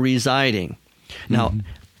persecutors are residing? Now,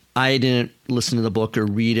 I didn't listen to the book or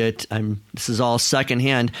read it. This is all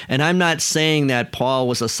secondhand. And I'm not saying that Paul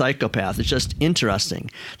was a psychopath. It's just interesting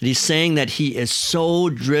that he's saying that he is so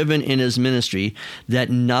driven in his ministry that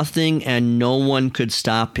nothing and no one could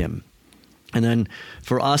stop him. And then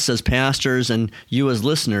for us as pastors and you as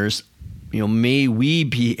listeners, may we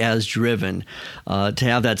be as driven to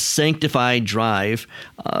have that sanctified drive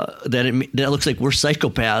that looks like we're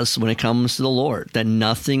psychopaths when it comes to the Lord, that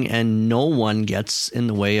nothing and no one gets in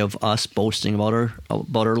the way of us boasting about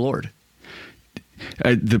our Lord.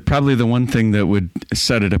 Probably the one thing that would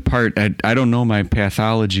set it apart, I don't know my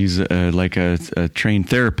pathologies like a trained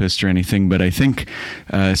therapist or anything, but I think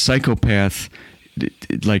psychopath,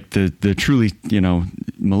 like the truly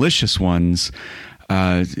malicious ones,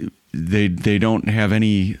 they don't have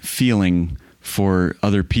any feeling for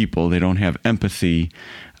other people. They don't have empathy,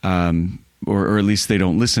 or at least they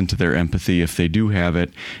don't listen to their empathy if they do have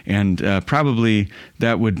it. And probably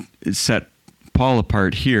that would set Paul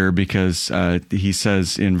apart here because he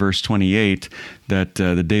says in verse 28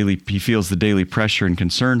 that he feels the daily pressure and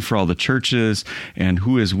concern for all the churches, and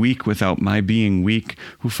who is weak without my being weak,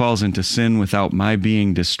 who falls into sin without my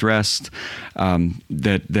being distressed.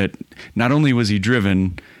 That not only was he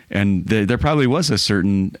driven, and there probably was a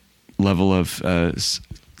certain level of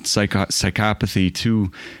psychopathy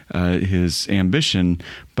to his ambition,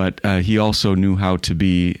 but he also knew how to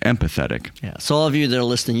be empathetic. Yeah. So all of you that are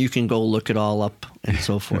listening, you can go look it all up and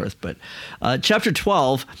so forth. But chapter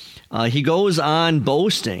 12, he goes on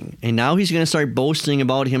boasting, and now he's going to start boasting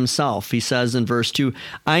about himself. He says in verse 2,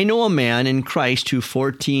 I know a man in Christ who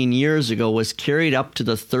 14 years ago was carried up to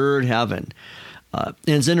the third heaven. And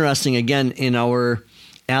it's interesting, again, in our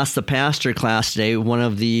Ask the Pastor class today, one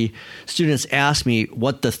of the students asked me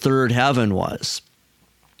what the third heaven was.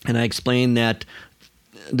 And I explained that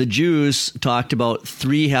the Jews talked about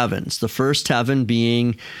three heavens. The first heaven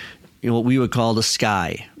being, what we would call the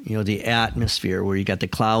sky, the atmosphere, where you got the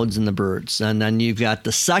clouds and the birds. And then you've got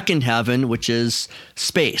the second heaven, which is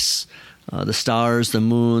space, the stars, the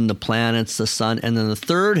moon, the planets, the sun. And then the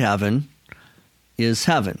third heaven is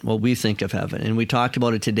heaven, what we think of heaven. And we talked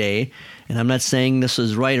about it today. And I'm not saying this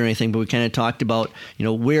is right or anything, but we kind of talked about,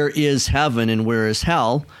 where is heaven and where is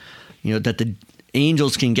hell, that the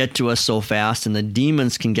angels can get to us so fast and the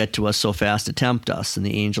demons can get to us so fast to tempt us and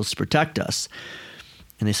the angels protect us.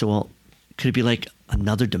 And they said, well, could it be like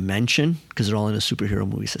another dimension? Because they're all in the superhero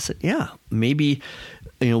movies. I said, yeah, maybe,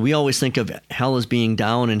 we always think of hell as being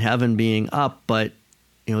down and heaven being up, but,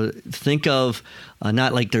 think of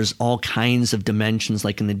not like there's all kinds of dimensions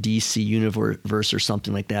like in the DC universe or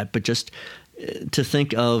something like that, but just to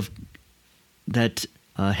think of that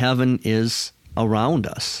heaven is around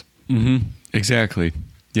us. Mm-hmm. Exactly.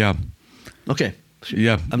 Yeah. Okay.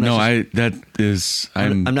 Yeah. I'm not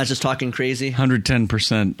just talking crazy.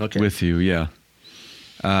 110% with you. Yeah.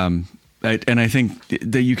 And I think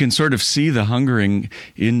that you can sort of see the hungering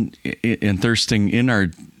in thirsting in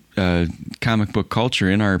our comic book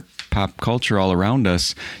culture, in our pop culture all around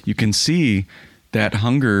us. You can see that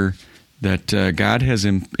hunger that God has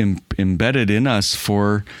embedded in us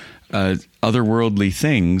for otherworldly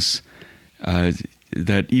things.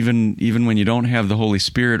 That even when you don't have the Holy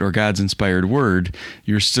Spirit or God's inspired word,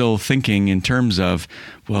 you're still thinking in terms of,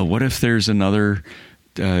 well, what if there's another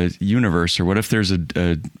universe, or what if there's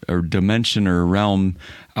a dimension or a realm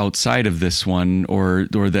outside of this one, or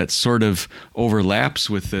that sort of overlaps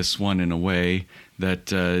with this one in a way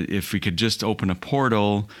that if we could just open a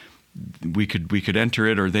portal, we could enter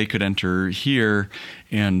it, or they could enter here,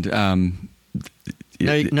 and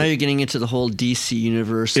Now you're getting into the whole DC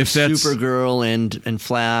universe, Supergirl and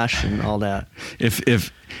Flash and all that.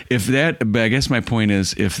 If that, but I guess my point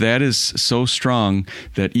is, if that is so strong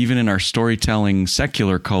that even in our storytelling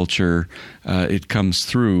secular culture, it comes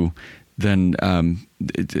through, then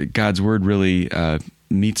God's word really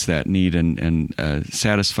meets that need and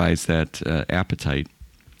satisfies that appetite.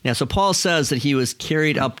 Yeah. So Paul says that he was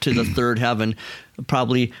carried up to the third heaven,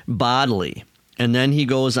 probably bodily. And then he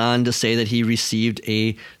goes on to say that he received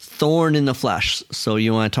a thorn in the flesh. So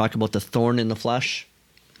you want to talk about the thorn in the flesh?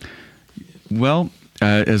 Well,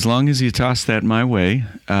 as long as you toss that my way,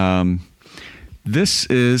 this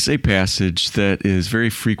is a passage that is very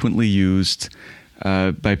frequently used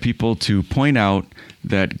by people to point out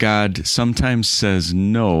that God sometimes says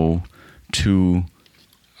no to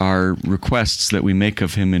our requests that we make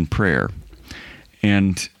of him in prayer.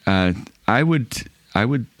 And I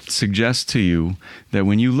would suggest to you that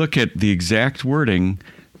when you look at the exact wording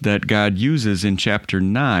that God uses in chapter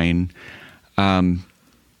 9,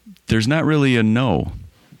 there's not really a no.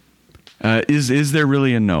 Is there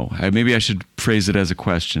really a no? Maybe I should phrase it as a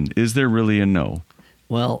question. Is there really a no?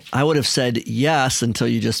 Well, I would have said yes until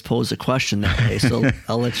you just posed a question that way, so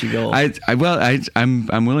I'll let you go.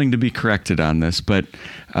 I'm willing to be corrected on this, but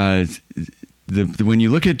when you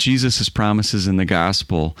look at Jesus' promises in the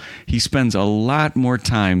gospel, he spends a lot more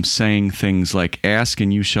time saying things like, ask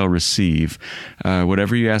and you shall receive.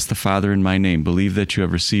 Whatever you ask the Father in my name, believe that you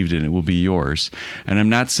have received it and it will be yours. And I'm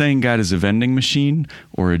not saying God is a vending machine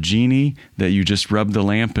or a genie that you just rub the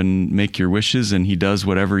lamp and make your wishes and he does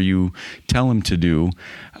whatever you tell him to do.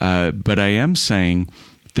 But I am saying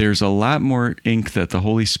there's a lot more ink that the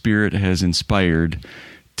Holy Spirit has inspired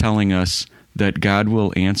telling us that God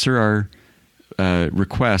will answer our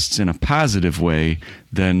requests in a positive way,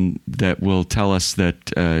 then that will tell us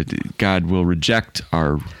that God will reject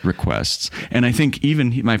our requests. And I think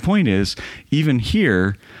my point is, even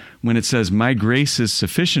here, when it says, my grace is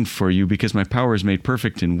sufficient for you because my power is made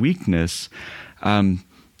perfect in weakness,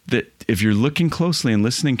 that if you're looking closely and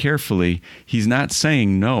listening carefully, he's not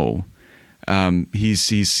saying no.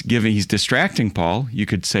 He's distracting Paul. You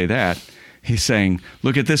could say that. He's saying,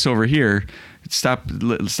 look at this over here. Stop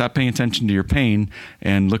paying attention to your pain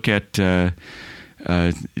and look at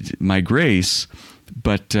my grace.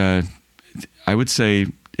 But I would say,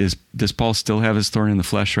 does Paul still have his thorn in the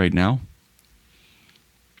flesh right now?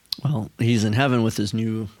 Well, he's in heaven with his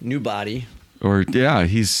new body.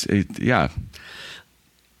 Yeah,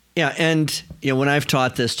 and when I've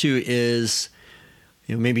taught this too is,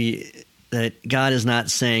 maybe that God is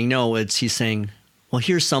not saying no. He's saying, well,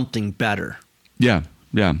 here's something better. Yeah.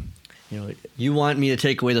 You want me to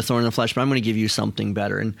take away the thorn in the flesh, but I'm going to give you something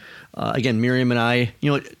better. And again, Miriam and I,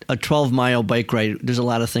 a 12-mile bike ride, there's a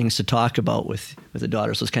lot of things to talk about with the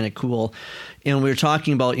daughter, so it's kind of cool. And we were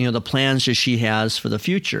talking about, the plans that she has for the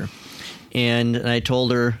future. And I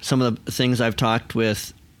told her some of the things I've talked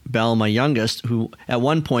with Belle, my youngest, who at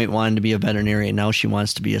one point wanted to be a veterinarian. Now she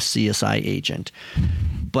wants to be a CSI agent.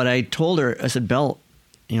 But I told her, I said, Belle,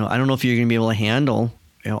 I don't know if you're going to be able to handle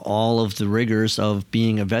all of the rigors of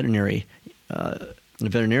being a veterinarian.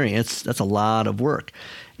 That's a lot of work.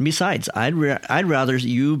 And besides, I'd rather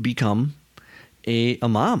you become a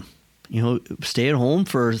mom. Stay at home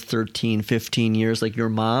for 13, 15 years like your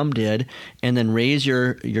mom did, and then raise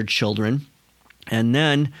your children, and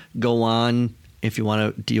then go on, if you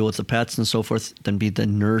want to deal with the pets and so forth, then be the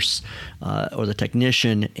nurse or the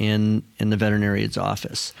technician in the veterinarian's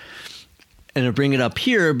office. And I bring it up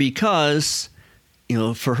here because,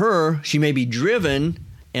 for her, she may be driven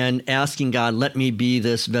and asking God, let me be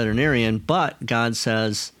this veterinarian, but God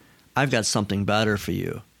says, I've got something better for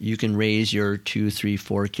you. You can raise your 2, 3,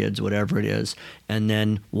 4 kids, whatever it is, and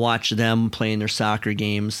then watch them playing their soccer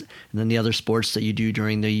games and then the other sports that you do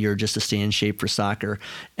during the year just to stay in shape for soccer.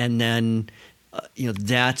 And then,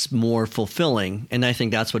 that's more fulfilling. And I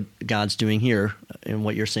think that's what God's doing here and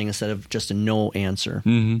what you're saying instead of just a no answer.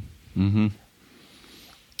 Mm-hmm. Mm-hmm.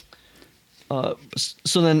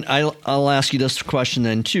 So then I'll ask you this question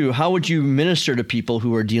then too. How would you minister to people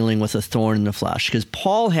who are dealing with a thorn in the flesh? Because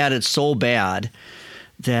Paul had it so bad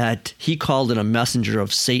that he called it a messenger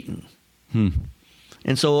of Satan.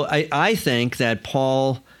 And so I think that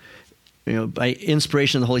Paul, by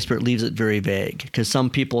inspiration of the Holy Spirit, leaves it very vague. Because some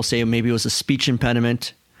people say maybe it was a speech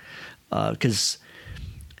impediment. Because,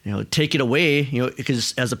 take it away,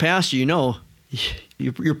 because as a pastor,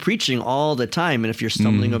 you're preaching all the time, and if you're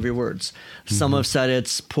stumbling over your words. Some have said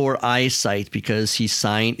it's poor eyesight because he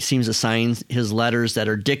seems to sign his letters that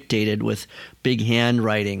are dictated with big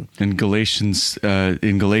handwriting. In Galatians,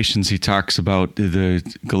 he talks about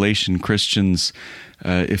the Galatian Christians.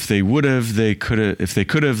 If they would have, they could have. If they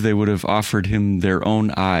could have, they would have offered him their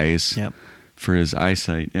own eyes for his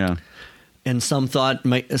eyesight. Yeah. And some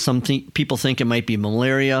people think it might be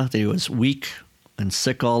malaria. That he was weak and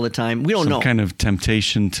sick all the time. We don't know. Some kind of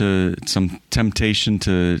temptation to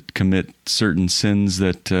commit certain sins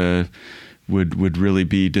that would really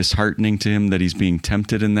be disheartening to him, that he's being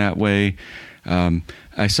tempted in that way.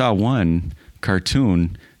 I saw one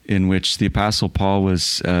cartoon in which the Apostle Paul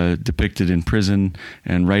was depicted in prison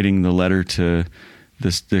and writing the letter to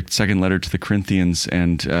the second letter to the Corinthians,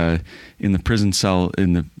 and in the prison cell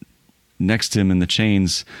next to him in the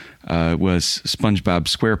chains was SpongeBob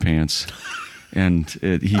SquarePants. And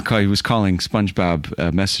he was calling SpongeBob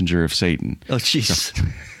a messenger of Satan. Oh, jeez.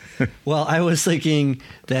 So. Well, I was thinking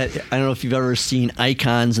that, I don't know if you've ever seen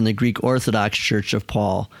icons in the Greek Orthodox Church of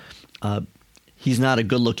Paul. He's not a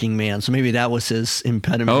good-looking man, so maybe that was his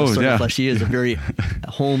impediment. Flesh. He is a very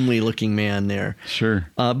homely-looking man there. Sure.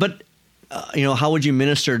 But how would you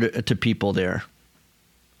minister to people there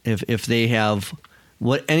if they have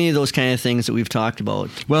any of those kind of things that we've talked about?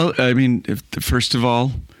 Well, I mean, first of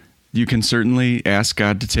all, you can certainly ask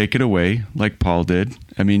God to take it away, like Paul did.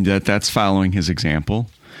 I mean, that's following his example.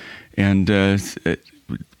 And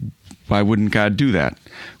why wouldn't God do that?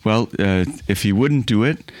 Well, if he wouldn't do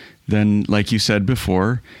it, then, like you said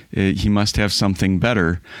before, he must have something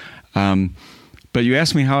better. But you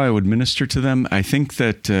asked me how I would minister to them. I think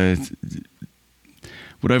that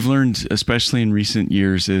what I've learned, especially in recent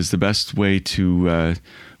years, is the best way to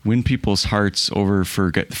win people's hearts over for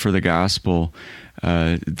the gospel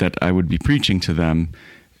that I would be preaching to them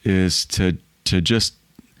is to just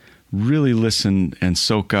really listen and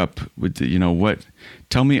soak up with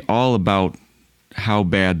tell me all about how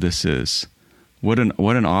bad this is. What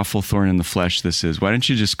an awful thorn in the flesh this is. Why don't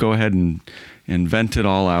you just go ahead and vent it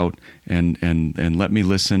all out and let me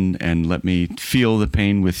listen and let me feel the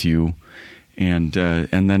pain with you, and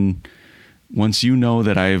then once you know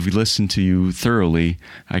that I have listened to you thoroughly,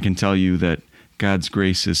 I can tell you that God's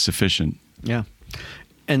grace is sufficient. Yeah.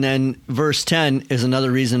 And then verse 10 is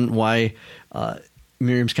another reason why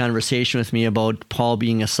Miriam's conversation with me about Paul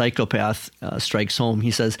being a psychopath strikes home.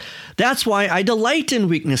 He says, that's why I delight in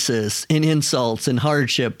weaknesses, in insults, and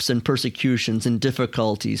hardships, and persecutions, and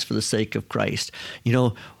difficulties for the sake of Christ.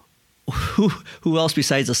 Who else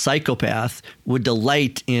besides a psychopath would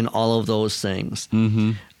delight in all of those things?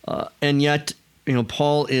 Mm-hmm. And yet,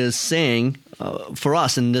 Paul is saying for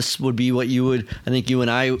us, and this would be what I think you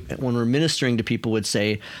and I, when we're ministering to people, would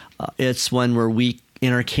say, it's when we're weak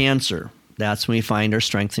in our cancer. That's when we find our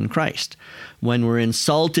strength in Christ. When we're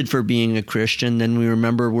insulted for being a Christian, then we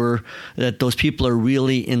remember that those people are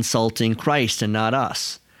really insulting Christ and not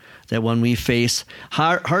us. That when we face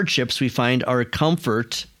hardships, we find our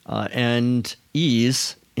comfort and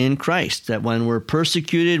ease in Christ. That when we're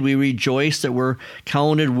persecuted, we rejoice that we're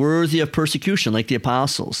counted worthy of persecution, like the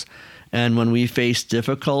apostles. And when we face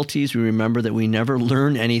difficulties, we remember that we never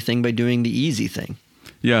learn anything by doing the easy thing.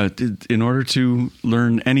 Yeah, in order to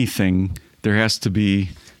learn anything, there has to be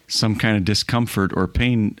some kind of discomfort or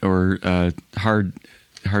pain or hard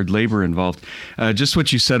labor involved. Just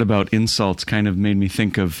what you said about insults kind of made me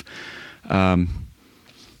think of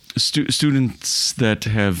students that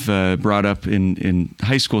have brought up in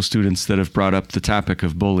high school students that have brought up the topic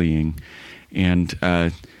of bullying and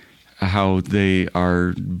how they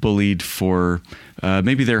are bullied for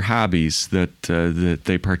maybe their hobbies that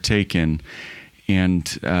they partake in,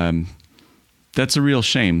 and that's a real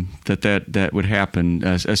shame that would happen,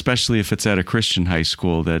 especially if it's at a Christian high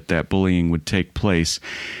school, that bullying would take place.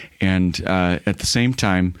 And at the same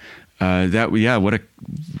time, what a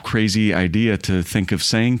crazy idea to think of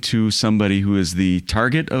saying to somebody who is the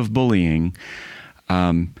target of bullying,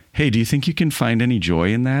 hey, do you think you can find any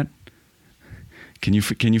joy in that? Can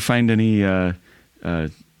you find any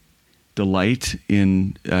delight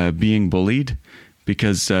in being bullied?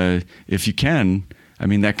 Because if you can, I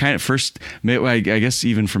mean, that kind of first, I guess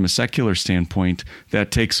even from a secular standpoint, that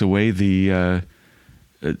takes away the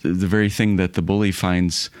very thing that the bully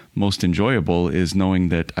finds most enjoyable is knowing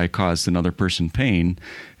that I caused another person pain.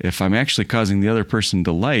 If I'm actually causing the other person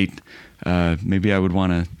delight, maybe I would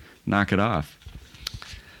want to knock it off.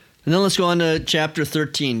 And then let's go on to chapter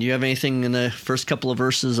 13. Do you have anything in the first couple of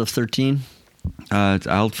verses of 13?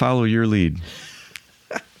 I'll follow your lead.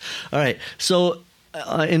 All right. So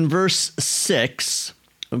in verse 6,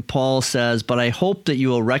 Paul says, "But I hope that you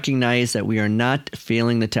will recognize that we are not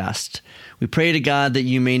failing the test. We pray to God that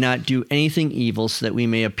you may not do anything evil so that we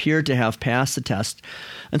may appear to have passed the test."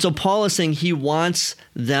 And so Paul is saying he wants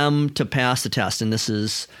them to pass the test, and this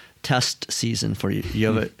is test season for you.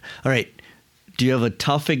 You have it. All right. Do you have a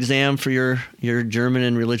tough exam for your German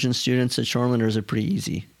and religion students at Shoreland, or is it pretty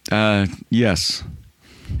easy? Yes.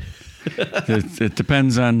 It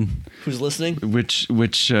depends on who's listening. Which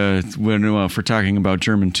if we're talking about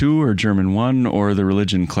German 2 or German 1 or the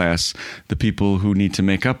religion class, the people who need to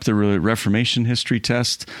make up the Reformation history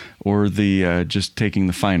test or the just taking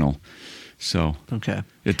the final. So okay,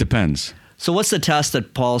 it depends. So what's the test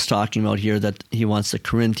that Paul's talking about here that he wants the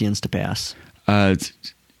Corinthians to pass?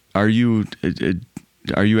 Are you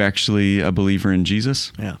actually a believer in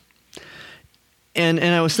Jesus? Yeah. And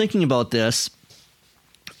I was thinking about this,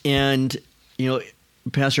 and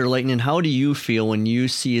Pastor Leighton, how do you feel when you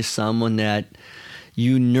see someone that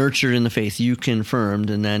you nurtured in the faith, you confirmed,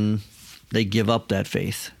 and then they give up that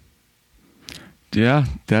faith? Yeah,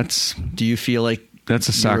 do you feel like that's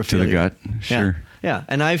a sock to the gut? Sure. Yeah,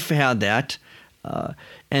 and I've had that,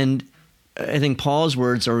 and I think Paul's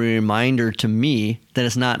words are a reminder to me that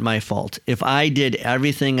it's not my fault. If I did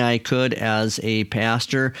everything I could as a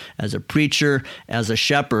pastor, as a preacher, as a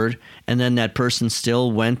shepherd, and then that person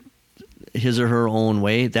still went his or her own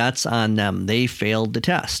way, that's on them. They failed the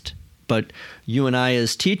test. But you and I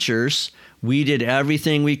as teachers, we did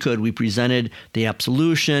everything we could. We presented the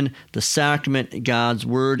absolution, the sacrament, God's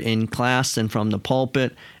word in class and from the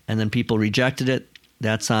pulpit, and then people rejected it.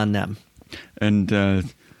 That's on them. And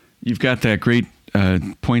you've got that great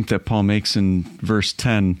point that Paul makes in verse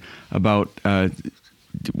 10 about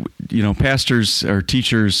pastors or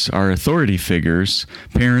teachers are authority figures,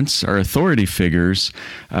 parents are authority figures,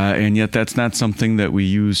 and yet that's not something that we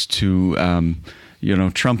use to,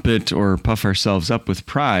 trumpet or puff ourselves up with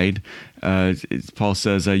pride. Paul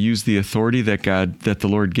says, "I use the authority that the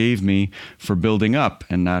Lord gave me for building up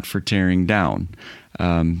and not for tearing down,"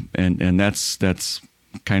 and that's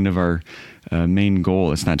kind of our main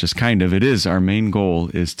goal. It's not just kind of; it is our main goal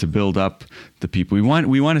is to build up the people. We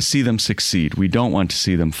want to see them succeed. We don't want to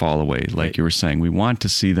see them fall away, like right. You were saying. We want to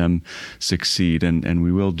see them succeed, and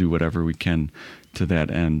we will do whatever we can to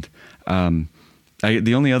that end.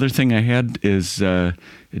 The only other thing I had is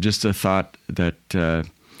just a thought that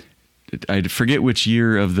I forget which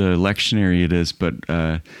year of the lectionary it is, but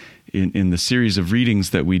in the series of readings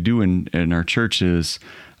that we do in our churches.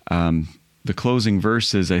 The closing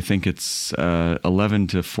verses, I think it's 11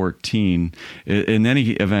 to 14. In any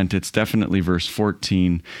event, it's definitely verse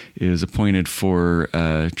 14 is appointed for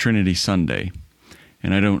Trinity Sunday.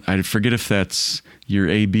 And I forget if that's your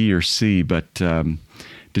A, B, or C, but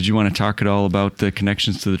did you want to talk at all about the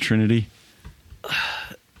connections to the Trinity?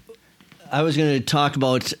 I was going to talk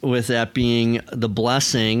about with that being the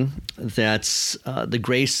blessing that's the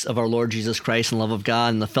grace of our Lord Jesus Christ and love of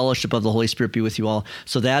God and the fellowship of the Holy Spirit be with you all.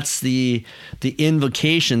 So that's the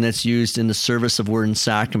invocation that's used in the service of Word and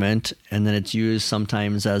Sacrament, and then it's used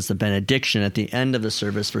sometimes as the benediction at the end of the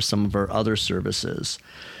service for some of our other services.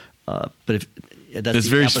 But that's the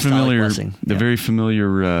very apostolic familiar. blessing. The very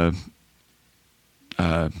familiar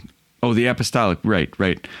Oh, the apostolic,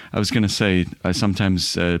 right. I was going to say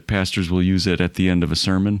sometimes pastors will use it at the end of a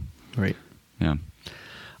sermon. Right. Yeah.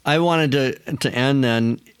 I wanted to end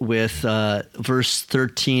then with verse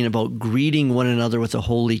 13 about greeting one another with a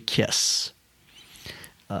holy kiss.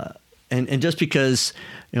 And just because,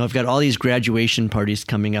 I've got all these graduation parties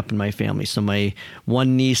coming up in my family. So my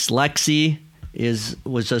one niece, Lexi,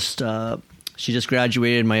 she just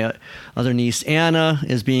graduated. My other niece, Anna,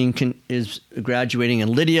 is graduating, and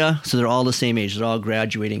Lydia. So they're all the same age. They're all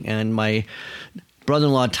graduating. And my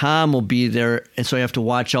brother-in-law, Tom, will be there. And so I have to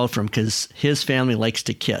watch out for him because his family likes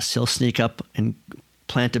to kiss. He'll sneak up and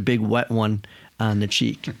plant a big wet one on the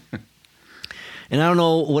cheek. And I don't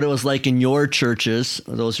know what it was like in your churches,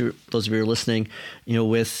 those of you who are listening,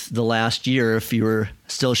 with the last year, if you were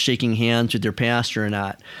still shaking hands with your pastor or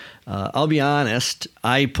not. I'll be honest,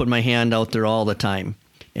 I put my hand out there all the time.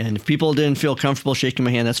 And if people didn't feel comfortable shaking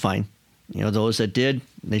my hand, that's fine. Those that did,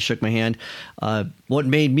 they shook my hand. What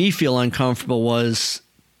made me feel uncomfortable was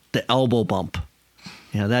the elbow bump.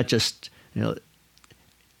 That just,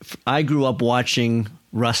 I grew up watching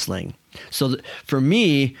wrestling. So for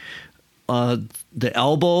me, the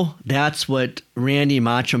elbow, that's what Randy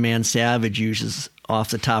Macho Man Savage uses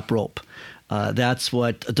off the top rope. That's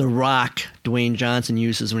what The Rock, Dwayne Johnson,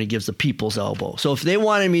 uses when he gives the people's elbow. So if they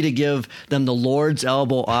wanted me to give them the Lord's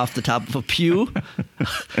elbow off the top of a pew,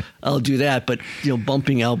 I'll do that. But,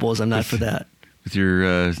 bumping elbows, I'm not for that. With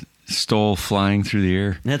your stole flying through the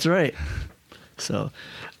air. That's right. So,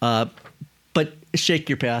 but shake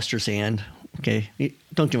your pastor's hand, okay?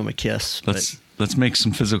 Don't give him a kiss. Let's make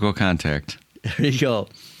some physical contact. There you go.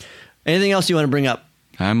 Anything else you want to bring up?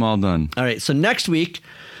 I'm all done. All right. So next week,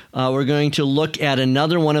 we're going to look at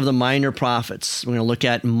another one of the minor prophets. We're going to look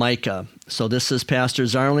at Micah. So this is Pastor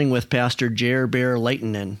Zarling with Pastor Jer Bear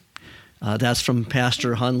Leitonen. That's from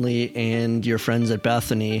Pastor Hunley and your friends at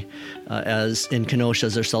Bethany as in Kenosha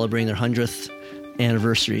as they're celebrating their 100th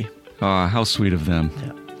anniversary. How sweet of them.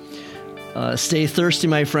 Yeah. Stay thirsty,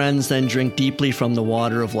 my friends, then drink deeply from the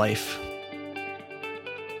water of life.